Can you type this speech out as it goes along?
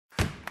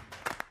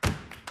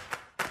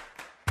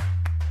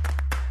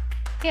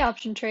Hey,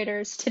 option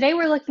traders. Today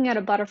we're looking at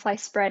a butterfly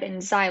spread in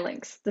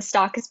Xilinx. The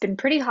stock has been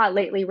pretty hot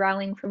lately,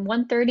 rallying from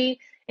 130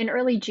 in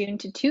early June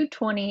to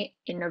 220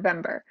 in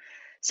November.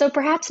 So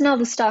perhaps now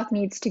the stock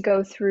needs to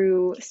go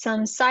through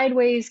some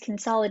sideways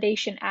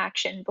consolidation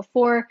action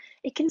before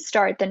it can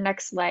start the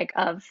next leg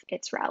of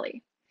its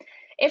rally.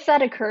 If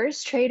that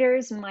occurs,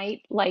 traders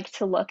might like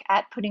to look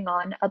at putting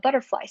on a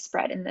butterfly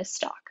spread in this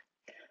stock.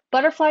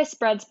 Butterfly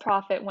spreads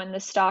profit when the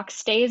stock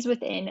stays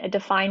within a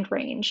defined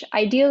range,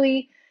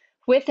 ideally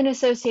with an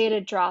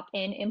associated drop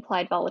in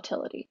implied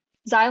volatility.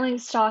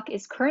 Xilinx stock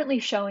is currently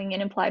showing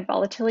an implied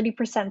volatility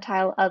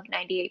percentile of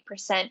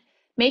 98%,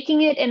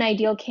 making it an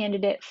ideal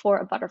candidate for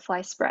a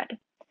butterfly spread.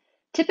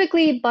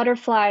 Typically,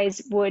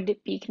 butterflies would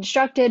be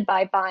constructed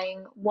by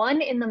buying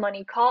one in the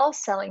money call,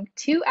 selling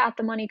two at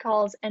the money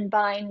calls, and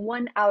buying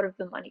one out of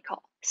the money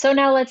call. So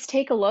now let's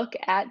take a look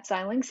at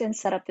Xilinx and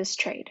set up this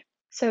trade.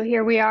 So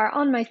here we are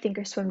on my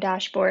Thinkorswim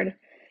dashboard.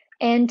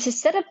 And to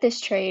set up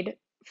this trade,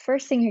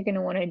 first thing you're going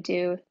to want to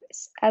do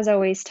is, as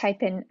always,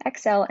 type in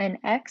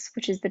XLNX,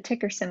 which is the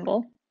ticker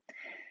symbol.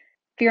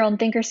 If you're on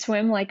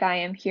Thinkorswim like I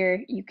am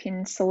here, you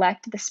can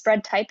select the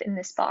spread type in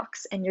this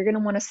box, and you're going to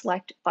want to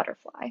select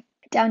butterfly.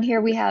 Down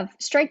here we have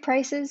strike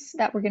prices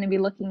that we're going to be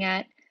looking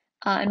at,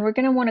 and we're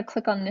going to want to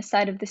click on this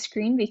side of the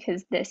screen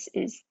because this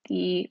is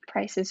the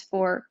prices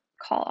for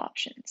call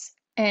options.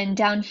 And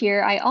down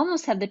here, I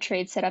almost have the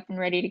trade set up and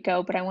ready to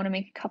go, but I want to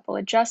make a couple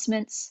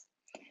adjustments.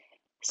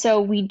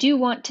 So we do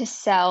want to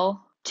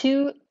sell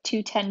two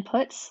 210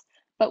 puts,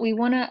 but we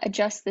want to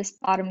adjust this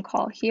bottom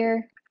call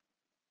here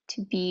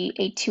to be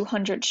a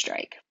 200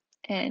 strike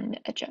and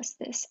adjust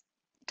this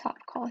top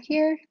call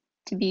here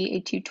to be a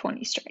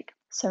 220 strike.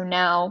 So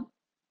now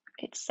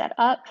it's set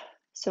up.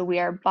 So we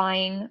are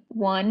buying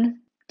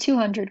one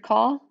 200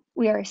 call.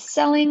 We are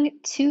selling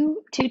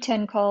two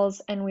 210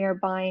 calls, and we are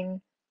buying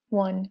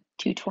one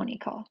 220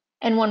 call.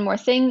 And one more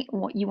thing,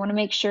 you want to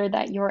make sure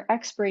that your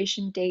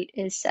expiration date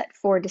is set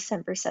for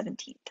December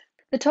 17th.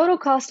 The total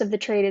cost of the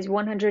trade is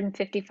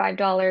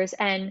 $155,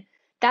 and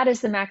that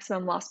is the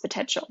maximum loss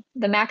potential.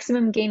 The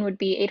maximum gain would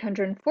be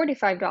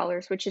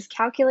 $845, which is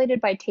calculated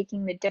by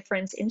taking the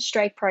difference in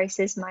strike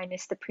prices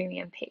minus the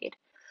premium paid.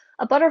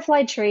 A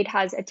butterfly trade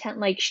has a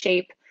tent-like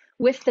shape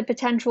with the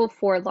potential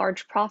for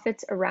large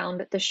profits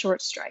around the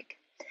short strike.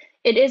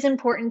 It is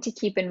important to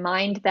keep in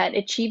mind that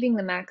achieving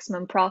the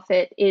maximum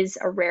profit is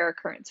a rare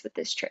occurrence with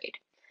this trade.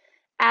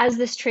 As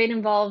this trade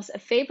involves a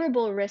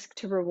favorable risk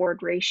to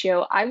reward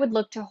ratio, I would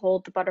look to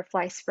hold the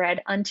butterfly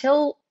spread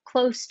until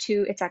close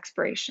to its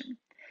expiration.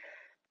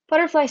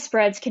 Butterfly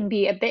spreads can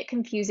be a bit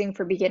confusing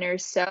for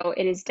beginners, so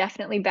it is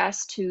definitely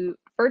best to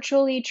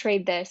virtually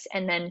trade this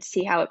and then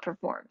see how it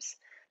performs.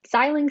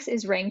 Xilinx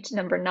is ranked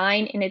number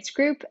 9 in its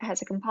group,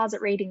 has a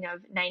composite rating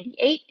of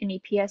 98, an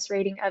EPS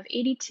rating of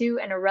 82,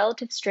 and a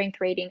relative strength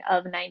rating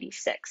of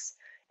 96.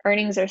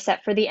 Earnings are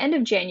set for the end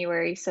of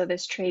January, so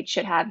this trade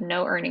should have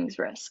no earnings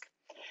risk.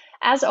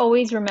 As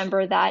always,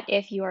 remember that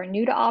if you are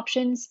new to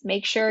options,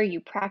 make sure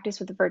you practice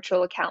with a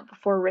virtual account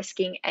before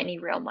risking any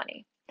real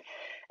money.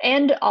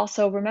 And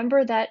also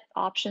remember that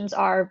options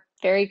are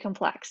very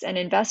complex, and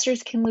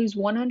investors can lose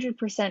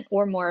 100%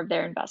 or more of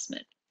their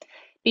investment.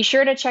 Be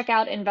sure to check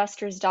out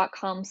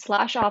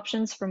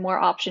investors.com/options for more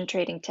option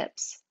trading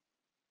tips.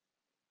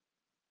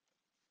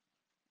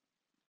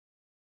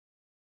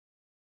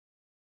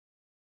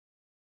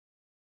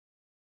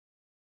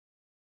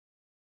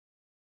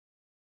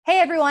 Hey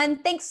everyone,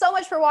 thanks so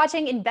much for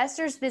watching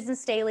Investors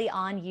Business Daily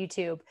on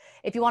YouTube.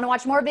 If you want to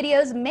watch more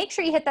videos, make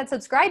sure you hit that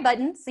subscribe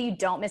button so you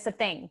don't miss a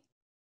thing.